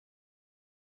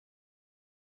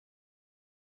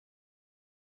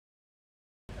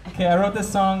Okay, I wrote this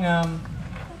song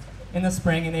in the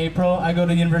spring, in April. I go to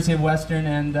the University of Western,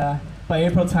 and by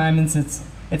April time, it's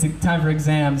time for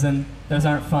exams, and those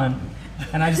aren't fun.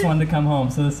 And I just wanted to come home,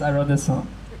 so I wrote this song.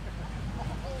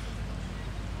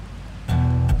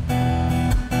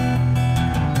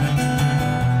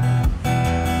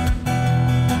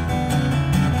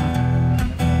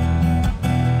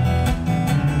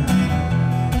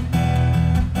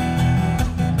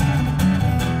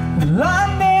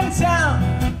 Londontown,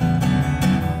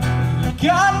 you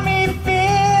got me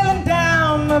feeling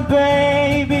down, my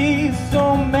baby,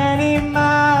 so many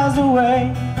miles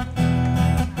away.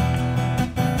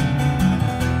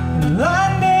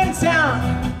 Londontown,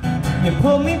 you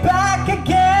pulled me back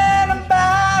again and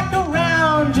back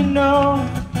around, you know,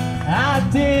 I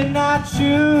did not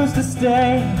choose to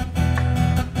stay,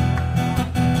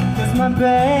 'cause my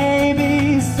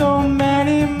baby's so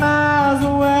many miles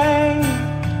away.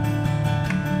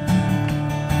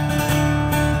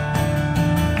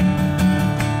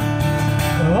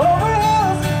 Over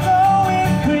hills and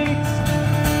flowing creeks,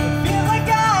 it feels like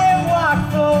I have walked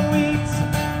for weeks.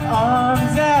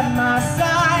 Arms at my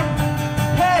side,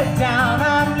 head down,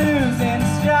 I'm losing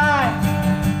stride.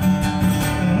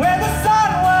 And where the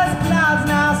sun was, clouds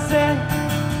now set.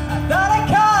 I thought I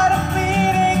caught a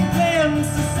fleeting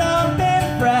glimpse of something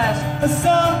fresh, of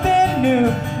something new.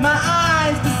 My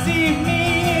eyes deceive me,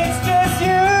 it's just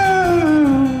you.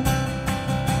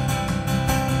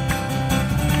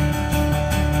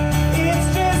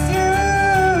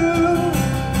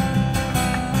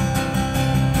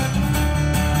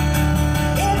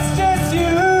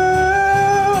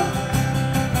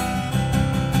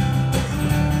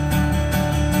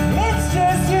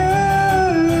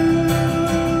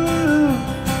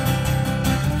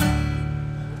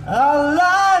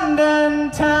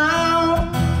 Londontown,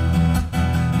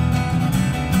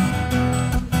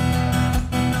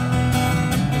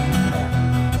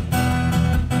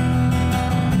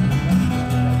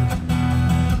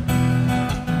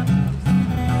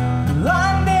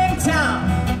 Londontown,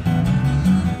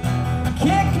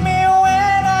 kick me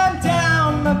when I'm down,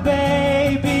 my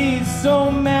baby,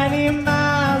 so many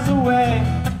miles away.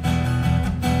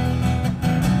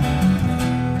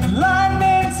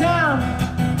 Londontown,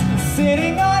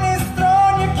 sitting on his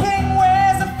throne, your king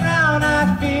wears a frown. I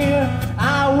fear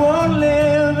I won't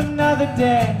live another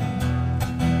day,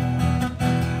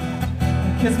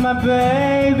 'cause my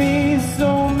baby's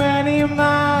so many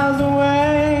miles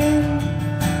away.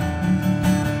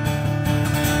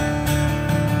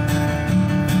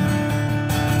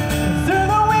 Through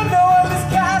the window of this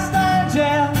cast iron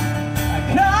jail, I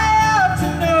cry out to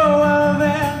no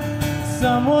avail.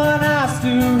 Someone has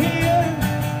to hear,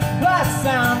 but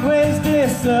sound waves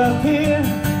disappear.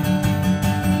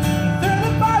 Through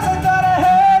the bars I thought I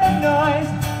heard a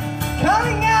noise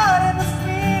coming out in the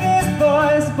sweetest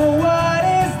voice. But what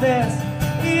is this?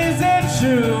 Is it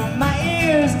true? My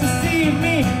ears deceive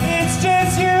me, it's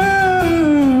just you.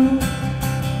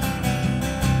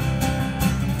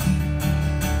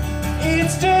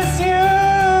 It's just you.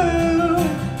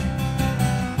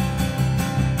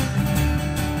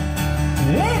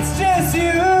 It's just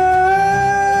you.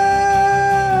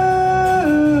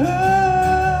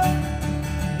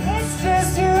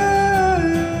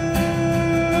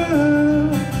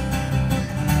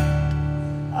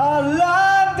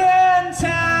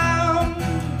 Londontown,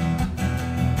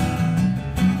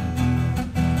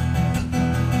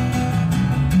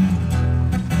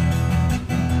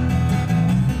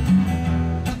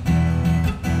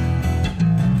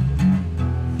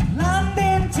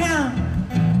 Londontown,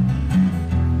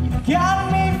 you got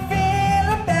me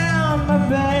feeling down, my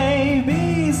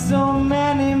baby, so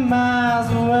many miles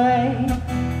away,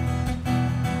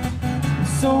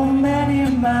 so many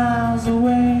miles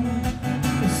away.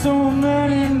 So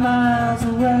many miles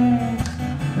away,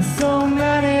 so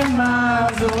many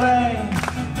miles away,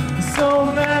 so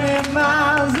many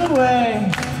miles away,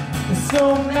 so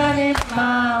many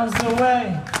miles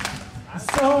away,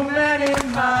 so many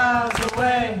miles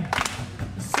away,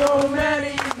 so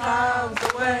many miles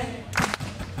away,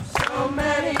 so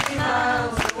many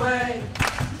miles away,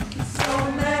 so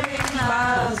many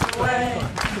miles away,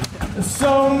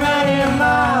 so many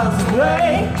miles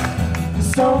away.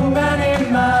 So many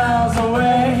miles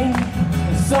away,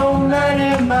 so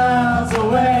many miles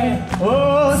away,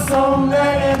 oh, so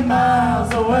many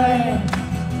miles away,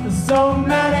 so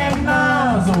many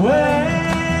miles away.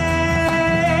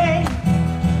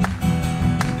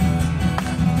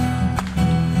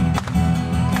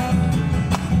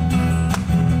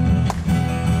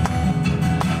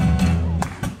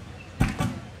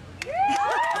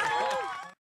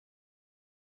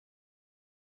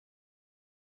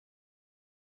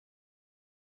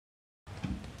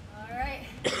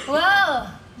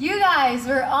 guys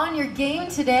were on your game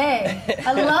today.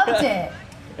 I loved it.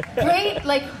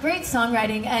 Great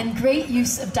songwriting and great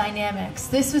use of dynamics.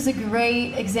 This was a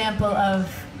great example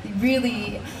of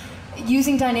really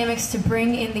using dynamics to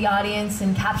bring in the audience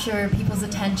and capture people's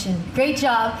attention. Great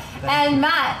job. And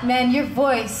Matt, man, your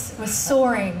voice was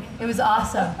soaring. It was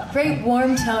awesome. Great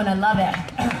warm tone. I love it.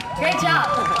 Great job.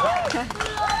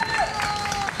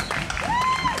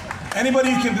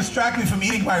 Anybody who can distract me from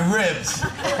eating my ribs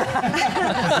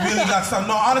really got some.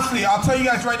 No, honestly, I'll tell you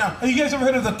guys right now. Have you guys ever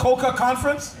heard of the COCA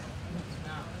conference?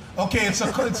 Okay, it's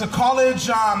a college,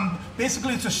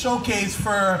 basically it's a showcase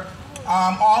for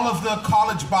all of the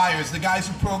college buyers, the guys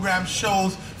who program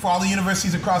shows for all the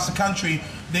universities across the country.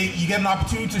 You get an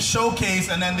opportunity to showcase,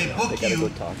 and then they book you.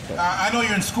 I know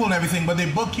you're in school and everything, but they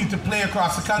book you to play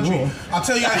across the country. Cool. I'll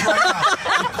tell you guys right now,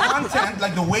 the content,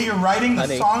 like the way you're writing,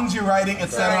 the songs you're writing,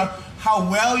 etc., how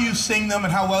well you sing them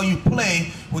and how well you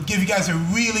play would give you guys a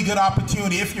really good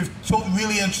opportunity if you're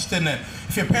really interested in it.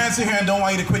 If your parents are here and don't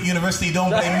want you to quit university,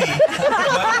 don't blame me.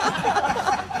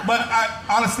 But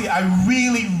honestly, I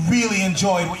really, really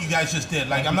enjoyed what you guys just did.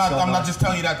 Like, I'm not just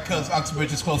telling you that because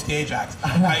Uxbridge is close to Ajax.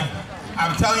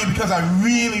 I'm telling you because I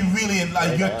really, really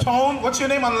like your tone. What's your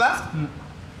name on the left?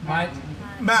 Mike.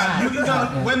 Matt,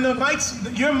 when the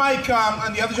mics, your mic,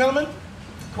 and the other gentleman?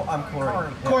 I'm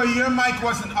Cory. Cory, your mic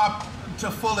wasn't up to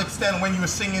full extent when you were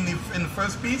singing in the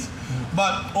first piece,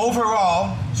 but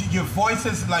overall, your voice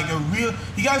is like a real.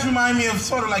 You guys remind me of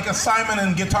sort of like a Simon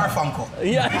and Guitar Funkle.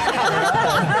 Yeah.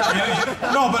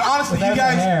 No, but honestly, you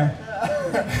guys.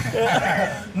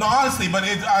 No, honestly, but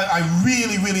I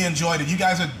really, really enjoyed it. You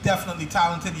guys are definitely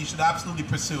talented. You should absolutely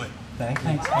pursue it. Thanks.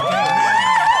 Okay.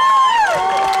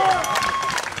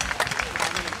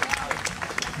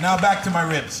 Now back to my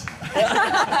ribs.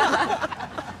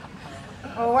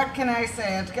 Well, what can I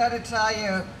say? I've got to tell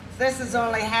you, this is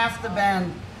only half the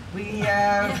band. We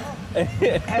have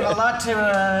a lot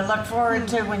to look forward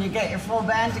to when you get your full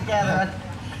band together.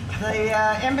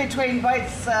 The in-between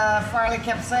bites, Farley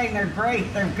kept saying they're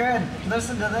great, they're good,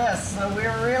 listen to this. So we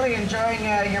were really enjoying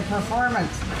your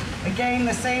performance. Again,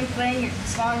 the same thing,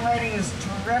 songwriting is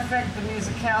terrific, the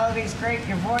musicality is great,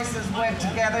 your voices went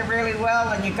together really well,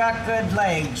 and you got good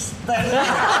legs. That's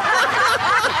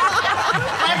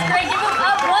great. Give them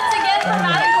up once again for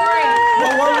Matt and Cory.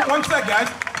 Well, one sec, guys.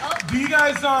 Do you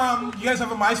guys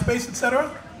have a MySpace,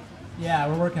 etc.? Yeah,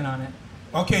 we're working on it.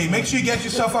 Okay, make sure you get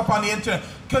yourself up on the internet.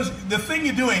 Because the thing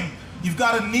you're doing, you've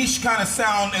got a niche kind of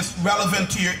sound that's relevant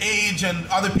to your age and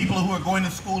other people who are going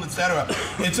to school, etc.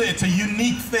 It's a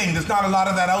unique thing. There's not a lot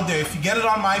of that out there. If you get it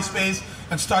on MySpace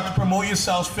and start to promote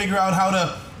yourselves, figure out how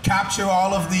to capture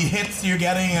all of the hits you're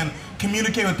getting and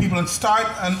communicate with people and start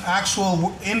an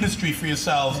actual industry for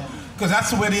yourselves. Because that's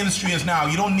the way the industry is now.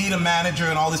 You don't need a manager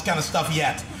and all this kind of stuff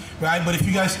yet. Right? But if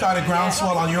you guys start a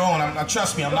groundswell on your own,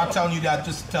 trust me, I'm not telling you that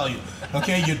just to tell you.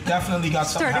 Okay? You definitely got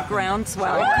something Start a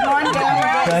groundswell. Come on down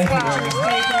and get Thank you. pictures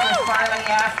taken with Farley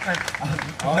after.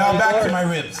 Now back to my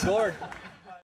ribs. Lord.